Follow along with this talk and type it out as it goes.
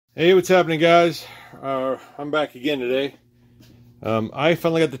Hey, what's happening, guys? I'm back again today. I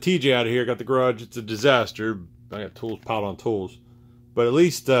finally got the TJ out of here. Got the garage. It's a disaster. I got tools piled on tools, but at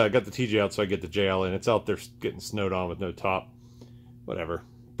least got the TJ out so I get the JL in. It's out there getting snowed on with no top. Whatever.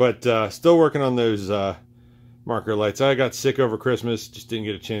 But still working on those marker lights. I got sick over Christmas. Just didn't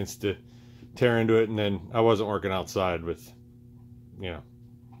get a chance to tear into it, and then I wasn't working outside with,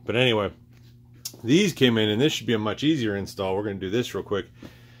 But anyway, these came in, and this should be a much easier install. We're going to do this real quick.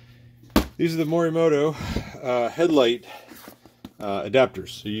 These are the Morimoto headlight adapters.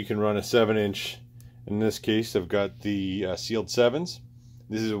 So you can run a 7-inch. In this case, I've got the sealed 7s.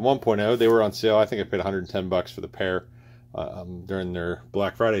 This is a 1.0. They were on sale. I think I paid 110 bucks for the pair during their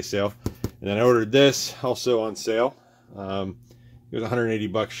Black Friday sale. And then I ordered this, also on sale. It was 180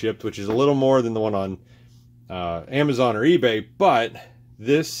 bucks shipped, which is a little more than the one on Amazon or eBay. But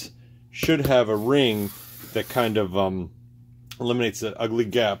this should have a ring that kind of eliminates the ugly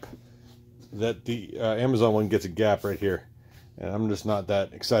gap. That the Amazon one gets a gap right here, and I'm just not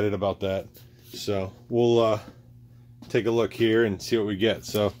that excited about that. So we'll take a look here and see what we get.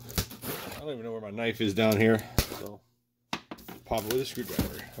 So I don't even know where my knife is down here, so pop it with a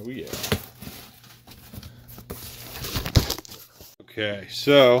screwdriver. Oh yeah. Okay,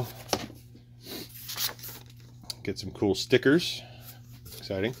 so get some cool stickers.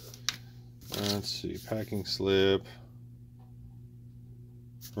 Exciting. Let's see, packing slip.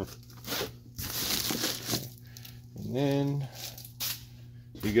 And then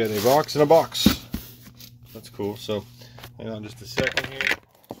you get a box in a box. That's cool. So hang on just a second here.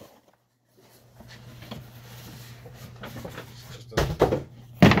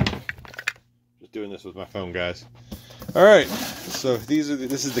 Just doing this with my phone, guys. All right. So this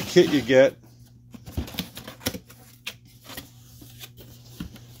is the kit you get.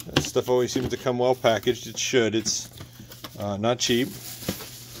 That stuff always seems to come well packaged. It should. It's not cheap.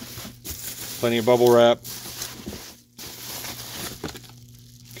 Plenty of bubble wrap.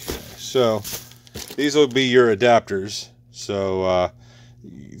 So these will be your adapters. So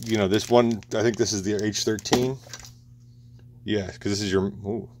this one, I think this is the H13. Yeah, because this is your.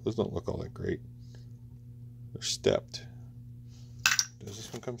 Ooh, those don't look all that great. They're stepped. Does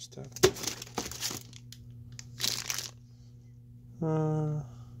this one come stepped?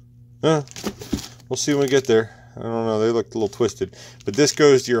 We'll see when we get there. I don't know, they look a little twisted. But this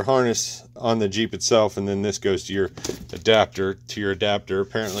goes to your harness on the Jeep itself, and then this goes to your adapter,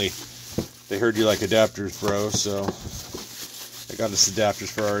 Apparently, they heard you like adapters, bro, so they got us adapters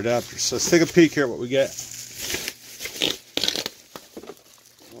for our adapters. So let's take a peek here at what we get.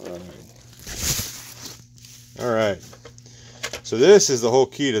 Alright. So this is the whole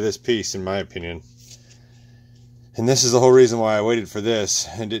key to this piece, in my opinion. And this is the whole reason why I waited for this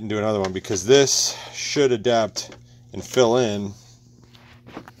and didn't do another one, because this should adapt and fill in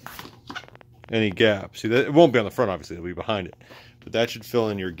any gap. See, that it won't be on the front, obviously, it'll be behind it. But that should fill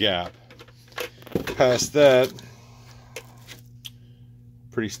in your gap. Past that,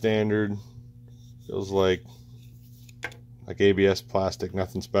 pretty standard. Feels like ABS plastic,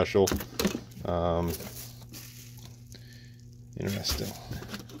 nothing special. Interesting.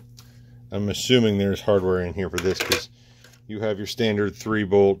 I'm assuming there's hardware in here for this, because you have your standard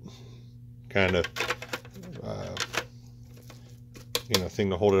 3-bolt kind of thing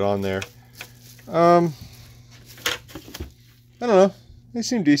to hold it on there. I don't know. They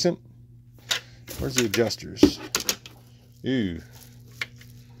seem decent. Where's the adjusters? Ooh.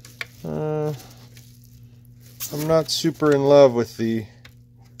 I'm not super in love with the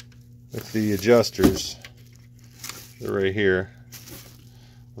adjusters. They're right here.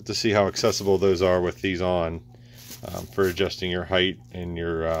 We'll have to see how accessible those are with these on for adjusting your height and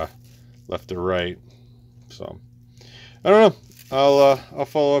your left or right. So I don't know. I'll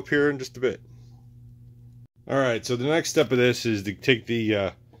follow up here in just a bit. All right. So the next step of this is to take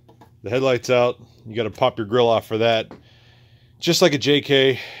the headlights out. You got to pop your grill off for that. Just like a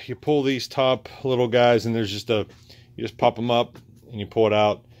JK, you pull these top little guys, and there's you just pop them up and you pull it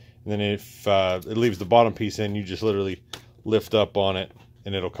out. And then if it leaves the bottom piece in, you just literally lift up on it,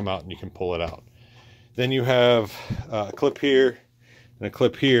 and it'll come out and you can pull it out. Then you have a clip here and a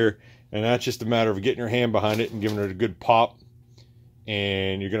clip here, and that's just a matter of getting your hand behind it and giving it a good pop.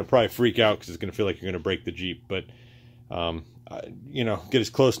 And you're going to probably freak out because it's going to feel like you're going to break the Jeep. But, get as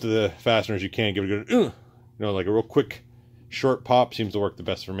close to the fastener as you can. Give it a good, like a real quick, short pop seems to work the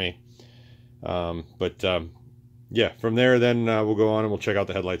best for me. Yeah, from there, then we'll go on and we'll check out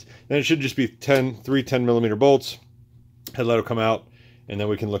the headlights. Then it should just be 3 10mm bolts. Headlight will come out, and then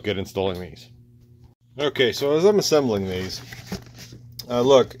we can look at installing these. Okay, so as I'm assembling these,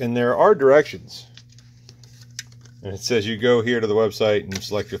 look, and there are directions. And it says you go here to the website and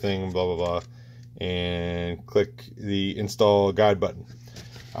select your thing, blah, blah, blah, and click the install guide button.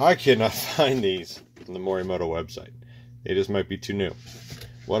 I cannot find these on the Morimoto website. They just might be too new.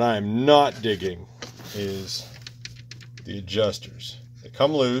 What I am not digging is the adjusters. They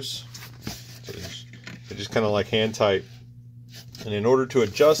come loose, so they're just kind of like hand tight. And in order to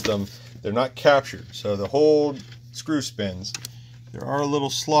adjust them, they're not captured. So the whole screw spins. There are little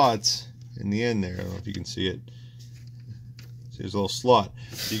slots in the end there. I don't know if you can see it. See, there's a little slot.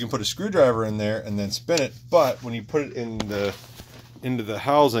 So you can put a screwdriver in there and then spin it. But when you put it into the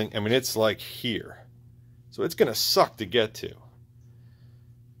housing, I mean, it's like here. So it's going to suck to get to.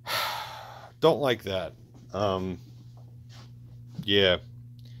 Don't like that. Yeah.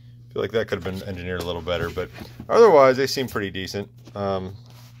 I feel like that could have been engineered a little better, but otherwise they seem pretty decent. I'm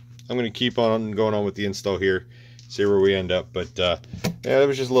going to keep on going on with the install here, see where we end up. But yeah, there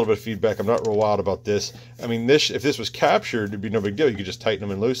was just a little bit of feedback. I'm not real wild about this. I mean, if this was captured, it'd be no big deal. You could just tighten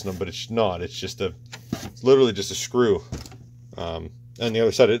them and loosen them, but it's not. It's literally just a screw. And the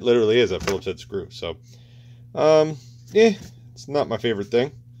other side, it literally is a Phillips head screw. So, yeah, it's not my favorite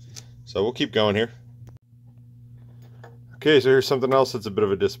thing. So we'll keep going here. Okay, so here's something else that's a bit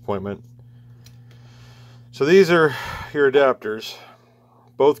of a disappointment. So these are your adapters.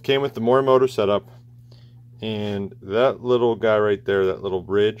 Both came with the Morimoto setup. And that little guy right there, that little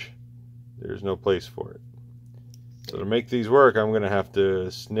bridge, there's no place for it. So to make these work, I'm going to have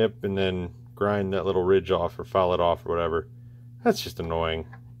to snip and then grind that little ridge off or file it off or whatever. That's just annoying.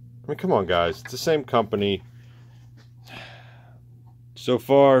 I mean, come on, guys. It's the same company. So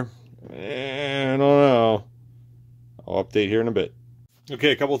far, I don't know. I'll update here in a bit.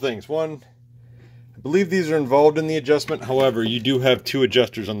 Okay, a couple things. One, I believe these are involved in the adjustment. However, you do have two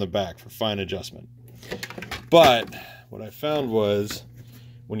adjusters on the back for fine adjustment. But what I found was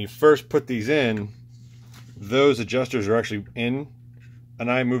when you first put these in, those adjusters are actually in,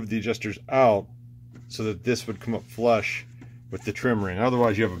 and I moved the adjusters out so that this would come up flush with the trim ring.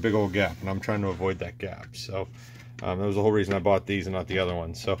 Otherwise, you have a big old gap, and I'm trying to avoid that gap. So that was the whole reason I bought these and not the other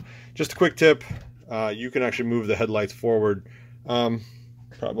ones. So just a quick tip. You can actually move the headlights forward.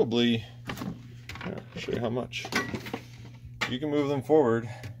 Probably, I'll show you how much. You can move them forward.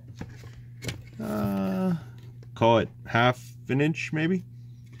 Call it half an inch maybe.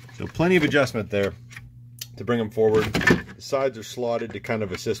 So plenty of adjustment there to bring them forward. The sides are slotted to kind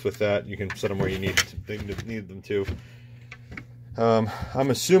of assist with that. You can set them where you need them to. I'm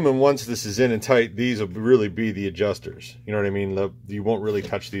assuming once this is in and tight, these will really be the adjusters. You know what I mean? You won't really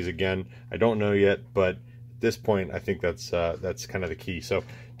touch these again. I don't know yet, but at this point, I think that's kind of the key. So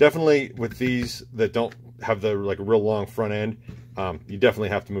definitely with these that don't have the like real long front end, you definitely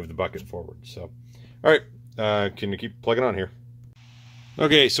have to move the bucket forward. So, all right, can you keep plugging on here?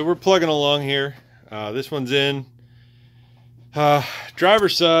 Okay, so we're plugging along here. This one's in.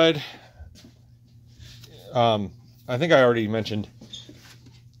 Driver's side. I think I already mentioned.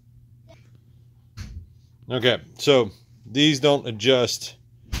 Okay, so these don't adjust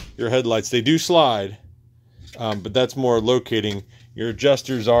your headlights. They do slide, but that's more locating. Your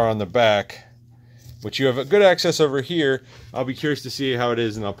adjusters are on the back, which you have a good access over here. I'll be curious to see how it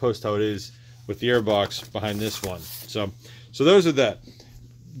is, and I'll post how it is with the airbox behind this one. So those are that.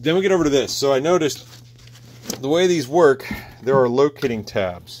 Then we get over to this. So I noticed the way these work, there are locating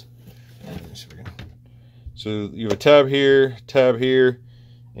tabs. So you have a tab here,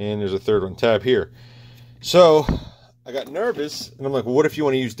 and there's a third one, tab here. So I got nervous, and I'm like, well, what if you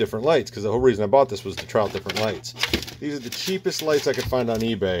want to use different lights? Because the whole reason I bought this was to try out different lights. These are the cheapest lights I could find on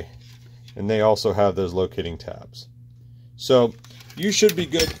eBay, and they also have those locating tabs. So you should be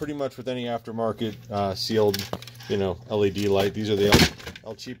good pretty much with any aftermarket sealed, LED light. These are the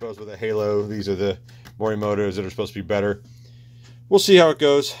El Cheapos with a halo. These are the Morimotos that are supposed to be better. We'll see how it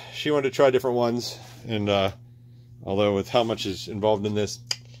goes. She wanted to try different ones. And although with how much is involved in this,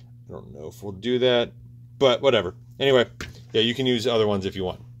 I don't know if we'll do that, but whatever. Anyway, yeah, you can use other ones if you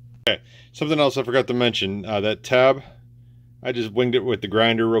want. Okay, something else I forgot to mention, that tab, I just winged it with the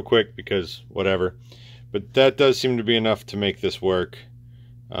grinder real quick because whatever. But that does seem to be enough to make this work.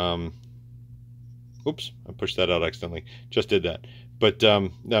 Oops, I pushed that out accidentally. Just did that. But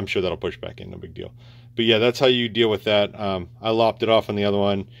I'm sure that'll push back in, no big deal. But yeah, that's how you deal with that. I lopped it off on the other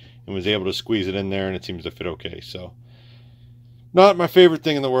one and was able to squeeze it in there, and it seems to fit okay. So not my favorite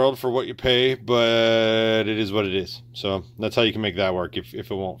thing in the world for what you pay, but it is what it is. So that's how you can make that work if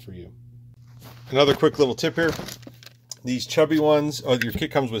it won't for you. Another quick little tip here. These chubby ones, your kit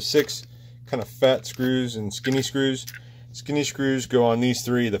comes with 6 kind of fat screws and skinny screws. Skinny screws go on these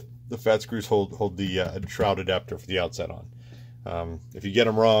 3. The fat screws hold the shroud adapter for the outside on. If you get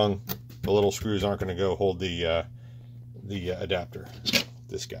them wrong, the little screws aren't going to go hold the the adapter,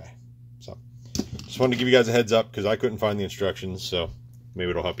 this guy. So just wanted to give you guys a heads up because I couldn't find the instructions, so maybe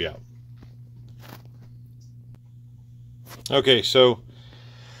it'll help you out. Okay, so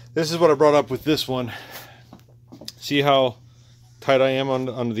this is what I brought up with this one. See how tight I am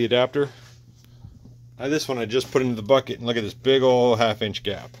on the adapter? This one I just put into the bucket, and look at this big old 1/2 inch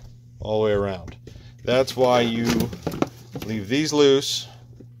gap all the way around. That's why you leave these loose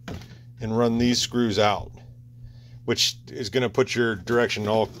and run these screws out, which is going to put your direction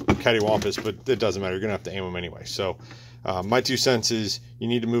all cattywampus, but it doesn't matter. You're going to have to aim them anyway. So my 2 cents is you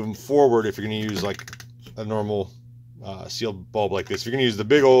need to move them forward if you're going to use like a normal sealed bulb like this. If you're going to use the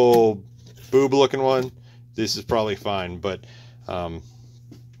big old boob looking one, this is probably fine, but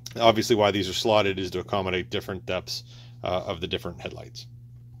obviously why these are slotted is to accommodate different depths of the different headlights.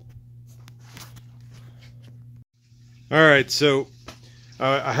 All right, so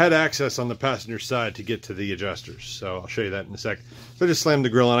I had access on the passenger side to get to the adjusters, so I'll show you that in a sec. So I just slammed the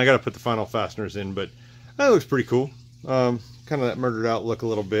grill on. I got to put the final fasteners in, but that looks pretty cool. Kind of that murdered out look a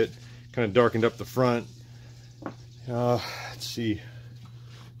little bit, kind of darkened up the front. Let's see,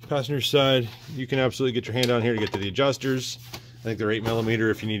 passenger side, you can absolutely get your hand on here to get to the adjusters. I think they're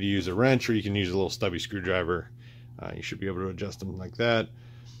 8mm if you need to use a wrench, or you can use a little stubby screwdriver. You should be able to adjust them like that.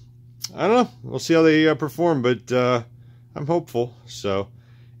 I don't know, we'll see how they perform, but I'm hopeful. So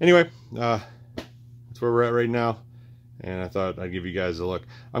anyway, that's where we're at right now, and I thought I'd give you guys a look.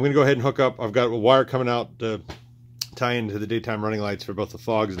 I'm gonna go ahead and hook up. I've got a wire coming out to tie into the daytime running lights for both the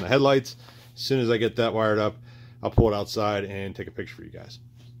fogs and the headlights. As soon as I get that wired up, I'll pull it outside and take a picture for you guys.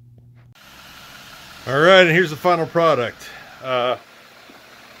 All right, and here's the final product. I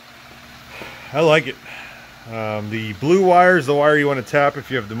like it. The blue wire is the wire you want to tap if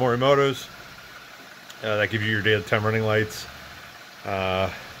you have the Morimotos. That gives you your daytime running lights.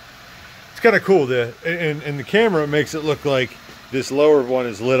 It's kind of cool. In the camera, it makes it look like this lower one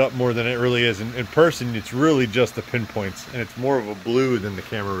is lit up more than it really is. In person, it's really just the pinpoints, and it's more of a blue than the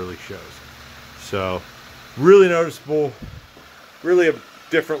camera really shows. So, really noticeable. Really a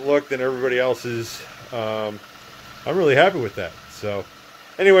different look than everybody else's. I'm really happy with that. So,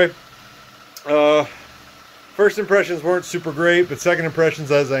 anyway, first impressions weren't super great, but second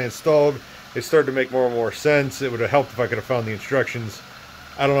impressions as I installed, it started to make more and more sense. It would have helped if I could have found the instructions.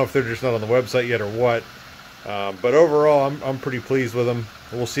 I don't know if they're just not on the website yet or what, but overall I'm pretty pleased with them.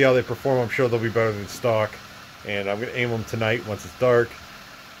 We'll see how they perform. I'm sure they'll be better than stock, and I'm going to aim them tonight once it's dark,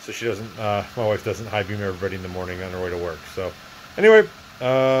 so she doesn't, my wife doesn't high beam everybody in the morning on her way to work. So anyway,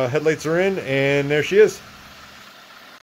 headlights are in, and there she is.